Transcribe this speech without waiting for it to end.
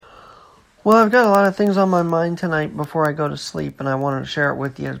Well, I've got a lot of things on my mind tonight before I go to sleep, and I wanted to share it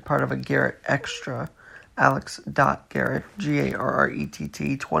with you as part of a Garrett Extra. Alex.Garrett,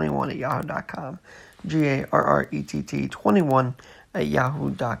 Garrett, 21 at yahoo.com. Garrett, 21 at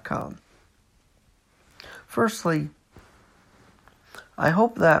yahoo.com. Firstly, I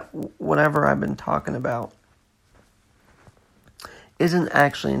hope that whatever I've been talking about isn't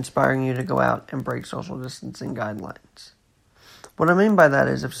actually inspiring you to go out and break social distancing guidelines. What I mean by that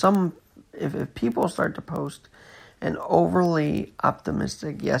is if people start to post an overly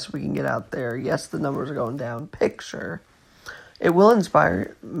optimistic, yes, we can get out there, yes, the numbers are going down picture, it will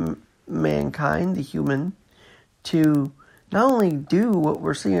inspire mankind, the human, to not only do what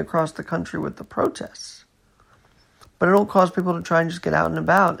we're seeing across the country with the protests, but it'll cause people to try and just get out and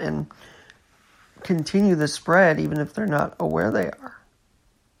about and continue the spread even if they're not aware they are.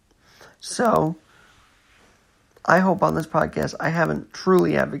 So, I hope on this podcast I haven't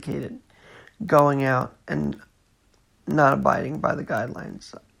truly advocated going out and not abiding by the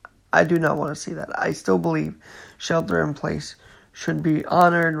guidelines. I do not want to see that. I still believe shelter in place should be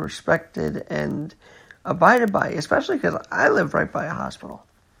honored, respected, and abided by, especially because I live right by a hospital.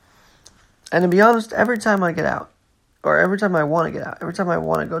 And to be honest, every time I get out, or every time I want to get out, every time I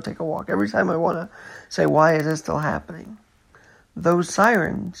want to go take a walk, every time I want to say, why is this still happening? Those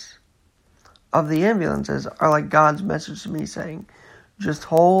sirens of the ambulances are like God's message to me saying, just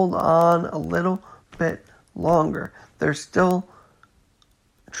hold on a little bit longer. There's still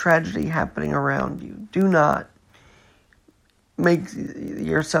tragedy happening around you. Do not make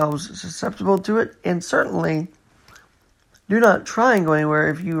yourselves susceptible to it, and certainly do not try and go anywhere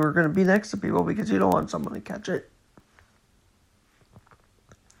if you are going to be next to people because you don't want someone to catch it.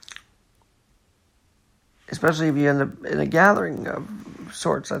 Especially if you end up in a gathering of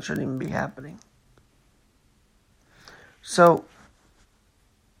sorts that shouldn't even be happening. So,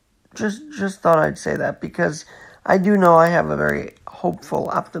 just thought I'd say that because I do know I have a very hopeful,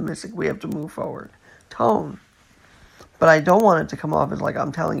 optimistic, we have to move forward tone. But I don't want it to come off as like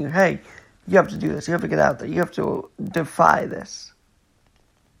I'm telling you, hey, you have to do this, you have to get out there, you have to defy this.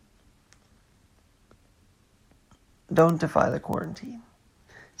 Don't defy the quarantine.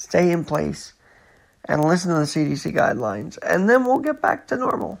 Stay in place and listen to the CDC guidelines, and then we'll get back to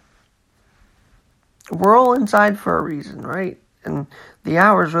normal. We're all inside for a reason, right? And the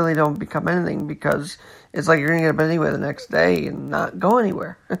hours really don't become anything because it's like you're going to get up anyway the next day and not go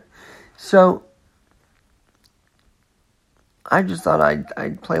anywhere. So, I just thought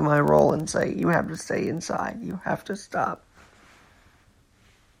I'd play my role and say, you have to stay inside. You have to stop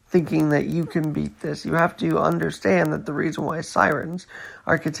thinking that you can beat this. You have to understand that the reason why sirens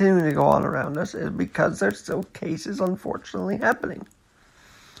are continuing to go on around us is because there's still cases, unfortunately, happening.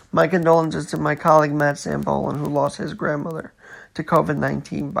 My condolences to my colleague Matt Sambolin, who lost his grandmother to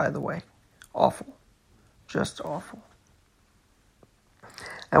COVID-19, by the way. Awful. Just awful.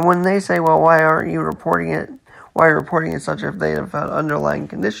 And when they say, well, why aren't you reporting it? Why are you reporting it such if they have found underlying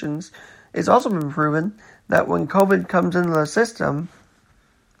conditions? It's also been proven that when COVID comes into the system,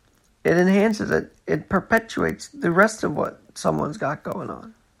 it enhances it. It perpetuates the rest of what someone's got going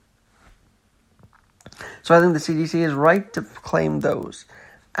on. So I think the CDC is right to claim those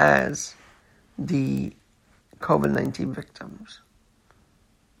as the COVID-19 victims.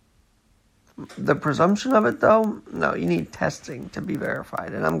 The presumption of it, though, no, you need testing to be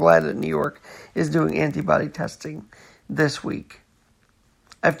verified. And I'm glad that New York is doing antibody testing this week.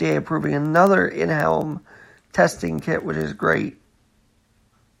 FDA approving another in-home testing kit, which is great.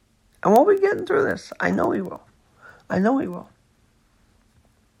 And we'll be getting through this. I know we will.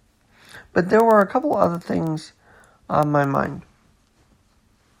 But there were a couple other things on my mind.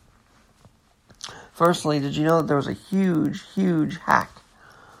 Firstly, did you know that there was a huge, huge hack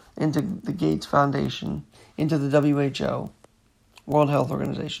into the Gates Foundation, into the WHO, World Health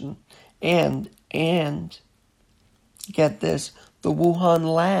Organization, and get this, the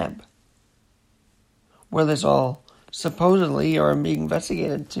Wuhan lab, where this all supposedly are being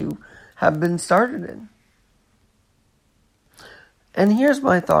investigated to have been started in. And here's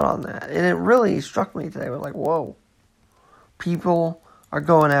my thought on that. And it really struck me today. I was like, whoa. People are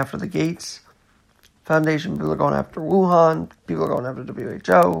going after the Gates Foundation. People are going after Wuhan. People are going after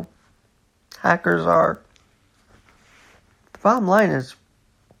WHO. Hackers are. The bottom line is,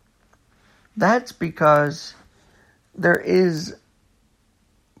 that's because there is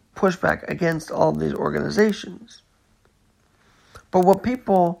pushback against all of these organizations. But what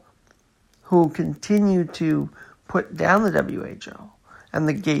people who continue to put down the WHO and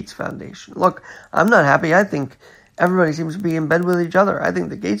the Gates Foundation. Look, I'm not happy. I think everybody seems to be in bed with each other. I think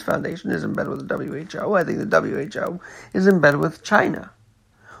the Gates Foundation is in bed with the WHO. I think the WHO is in bed with China.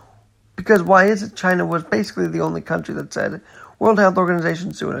 Because why is it China was basically the only country that said, World Health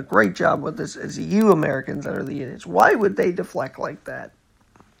Organization's doing a great job with this, it's you Americans that are the idiots. Why would they deflect like that?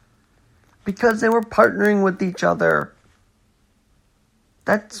 Because they were partnering with each other.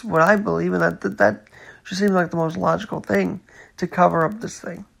 That's what I believe, and that just seems like the most logical thing to cover up this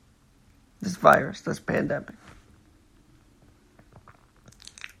thing. This virus, this pandemic.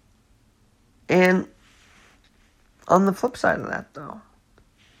 And on the flip side of that, though,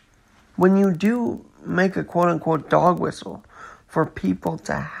 when you do make a quote-unquote dog whistle for people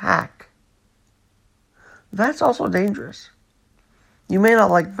to hack, that's also dangerous. You may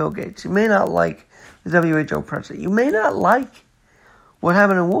not like Bill Gates. You may not like the WHO president. You may not like what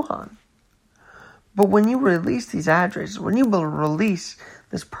happened in Wuhan. But when you release these addresses, when you release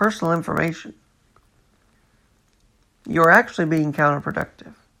this personal information, you're actually being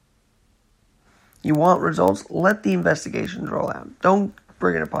counterproductive. You want results? Let the investigations roll out. Don't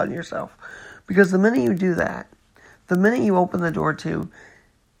bring it upon yourself. Because the minute you do that, the minute you open the door to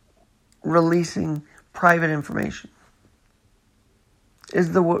releasing private information,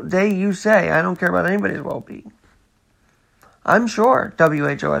 is the day you say, I don't care about anybody's well-being. I'm sure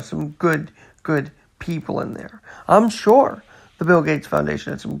WHO has some good people in there. I'm sure the Bill Gates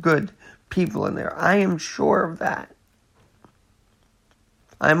Foundation has some good people in there. I am sure of that.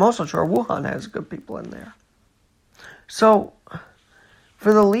 I'm also sure Wuhan has good people in there. So,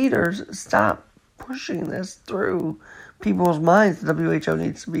 for the leaders, stop pushing this through people's minds. The WHO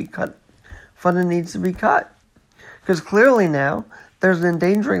needs to be cut. Funding needs to be cut. Because clearly now, there's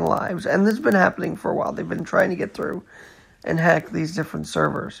endangering lives. And this has been happening for a while. They've been trying to get through and hack these different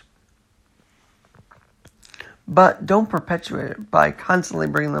servers. But don't perpetuate it by constantly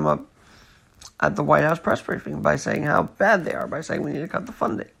bringing them up at the White House press briefing, by saying how bad they are, by saying we need to cut the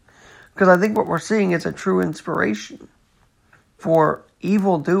funding. Because I think what we're seeing is a true inspiration for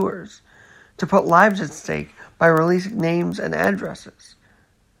evildoers to put lives at stake by releasing names and addresses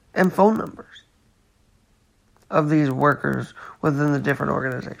and phone numbers of these workers within the different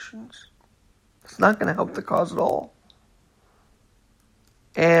organizations. It's not going to help the cause at all.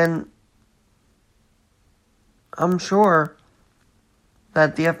 And I'm sure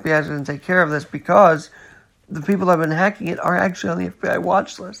that the FBI is going to take care of this because the people that have been hacking it are actually on the FBI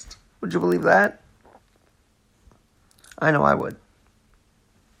watch list. Would you believe that? I know I would.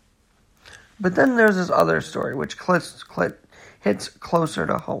 But then there's this other story which hits closer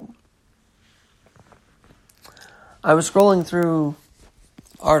to home. I was scrolling through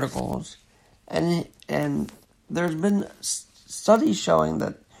articles, and there's been studies showing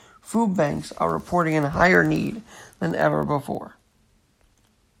that food banks are reporting a higher need than ever before.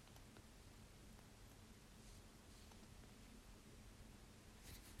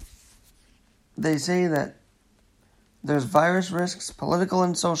 They say that there's virus risks, political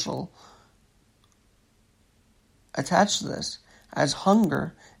and social, attached to this, as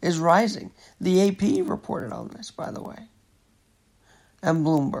hunger is rising. The AP reported on this, by the way, and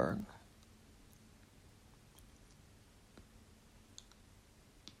Bloomberg.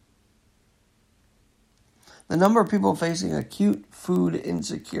 The number of people facing acute food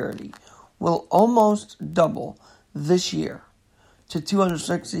insecurity will almost double this year to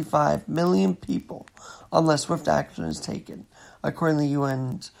 265 million people unless swift action is taken, according to the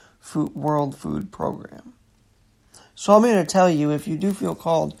UN's World Food Program. So I'm going to tell you, if you do feel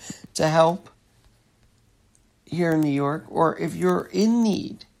called to help here in New York, or if you're in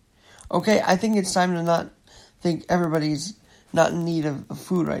need, okay, I think it's time to not think everybody's not in need of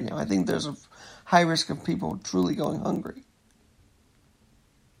food right now. I think there's a high risk of people truly going hungry.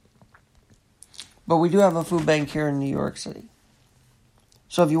 But we do have a food bank here in New York City.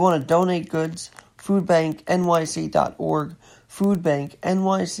 So if you want to donate goods, foodbanknyc.org,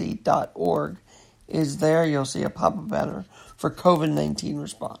 foodbanknyc.org is there. You'll see a pop-up banner for COVID-19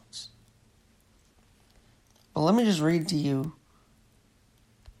 response. But let me just read to you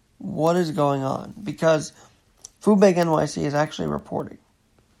what is going on, because Food Bank NYC is actually reporting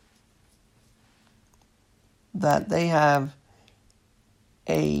that they have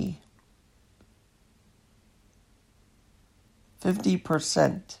a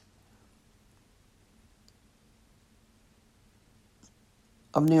 50%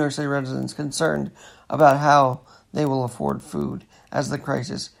 of New York City residents concerned about how they will afford food as the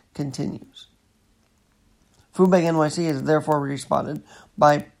crisis continues. Food Bank NYC has therefore responded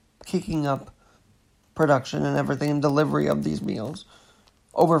by kicking up production and everything and delivery of these meals.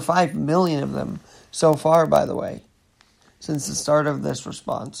 Over 5 million of them so far, by the way, since the start of this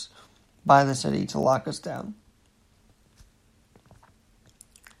response by the city to lock us down.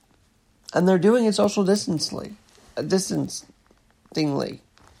 And they're doing it social distancingly.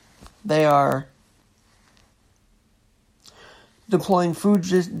 They are deploying food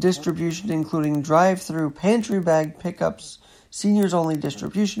distribution, including drive-through pantry bag pickups, seniors-only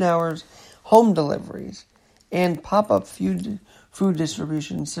distribution hours, home deliveries, and pop-up food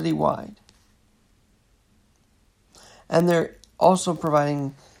distribution citywide. And they're also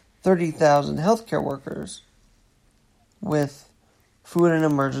providing 30,000 healthcare workers with food and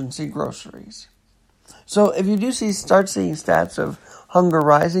emergency groceries. So if you do start seeing stats of hunger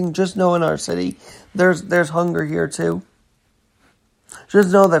rising, just know in our city there's hunger here too.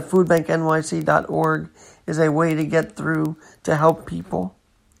 Just know that foodbanknyc.org is a way to get through to help people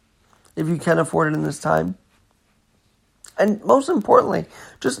if you can afford it in this time. And most importantly,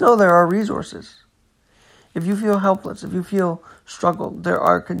 just know there are resources. If you feel helpless, if you feel struggled, there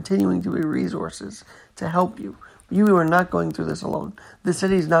are continuing to be resources to help you. You are not going through this alone. The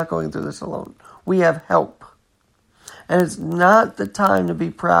city is not going through this alone. We have help. And it's not the time to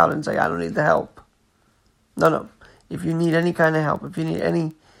be proud and say, I don't need the help. No. If you need any kind of help, if you need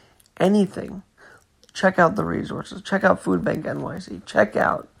anything, check out the resources. Check out Food Bank NYC. Check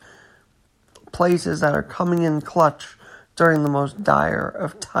out places that are coming in clutch during the most dire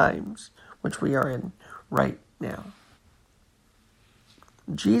of times, which we are in right now.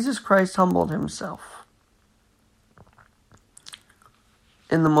 Jesus Christ humbled himself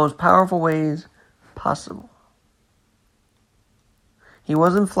in the most powerful ways possible. He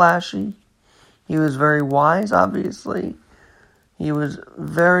wasn't flashy. He was very wise, obviously. He was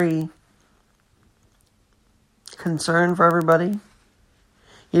very concerned for everybody.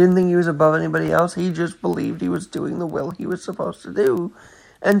 He didn't think he was above anybody else. He just believed he was doing the will he was supposed to do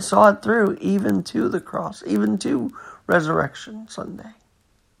and saw it through even to the cross, even to Resurrection Sunday.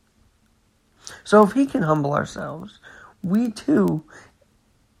 So if he can humble ourselves, we too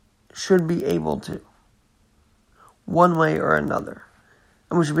should be able to, one way or another.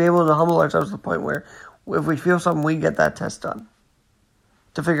 And we should be able to humble ourselves to the point where if we feel something, we get that test done.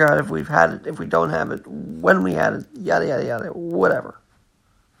 To figure out if we've had it, if we don't have it, when we had it, yada, yada, yada, whatever.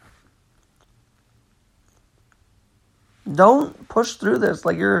 Don't push through this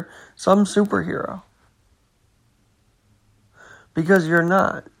like you're some superhero. Because you're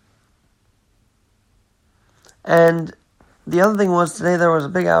not. And the other thing was today there was a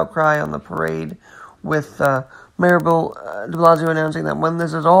big outcry on the parade with Mayor Bill de Blasio announcing that when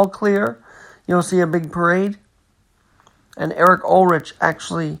this is all clear, you'll see a big parade. And Eric Ulrich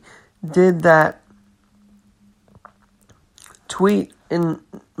actually did that tweet in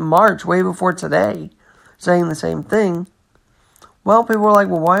March, way before today, saying the same thing. Well, people were like,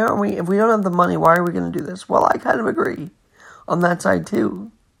 well, why aren't we, if we don't have the money, why are we going to do this? Well, I kind of agree on that side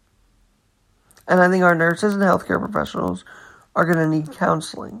too. And I think our nurses and healthcare professionals are going to need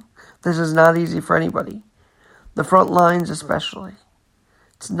counseling. This is not easy for anybody. The front lines especially.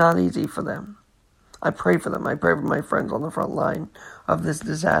 It's not easy for them. I pray for them. I pray for my friends on the front line of this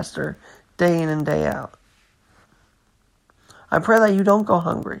disaster, day in and day out. I pray that you don't go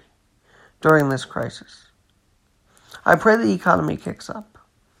hungry during this crisis. I pray the economy kicks up.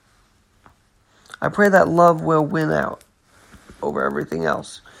 I pray that love will win out over everything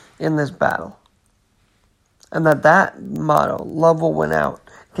else in this battle. And that motto, love will win out,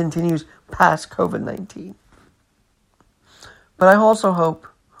 continues past COVID-19. But I also hope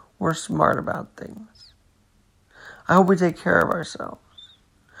we're smart about things. I hope we take care of ourselves.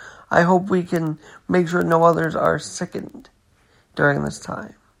 I hope we can make sure no others are sickened during this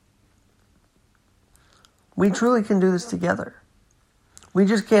time. We truly can do this together. We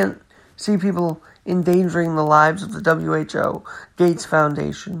just can't see people endangering the lives of the WHO, Gates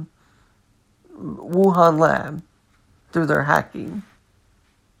Foundation, Wuhan lab through their hacking.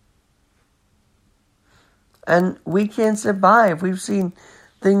 And we can't sit by if we've seen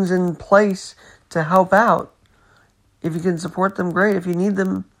things in place to help out. If you can support them, great. If you need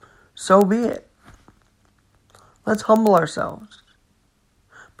them, so be it. Let's humble ourselves.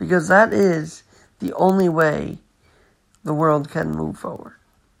 Because that is the only way the world can move forward.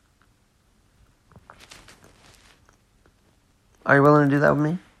 Are you willing to do that with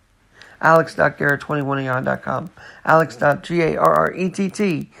me? alex.garrett21@yahoo.com.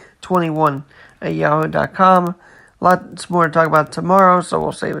 alex.garrett21 at yahoo.com. Lots more to talk about tomorrow, so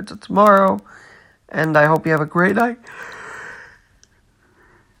we'll save it to tomorrow. And I hope you have a great night.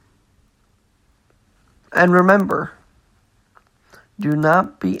 And remember, do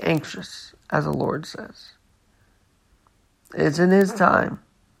not be anxious, as the Lord says. It's in His time,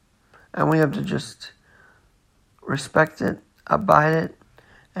 and we have to just respect it, abide it,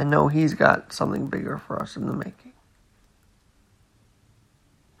 and know He's got something bigger for us in the making.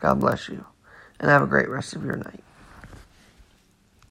 God bless you, and have a great rest of your night.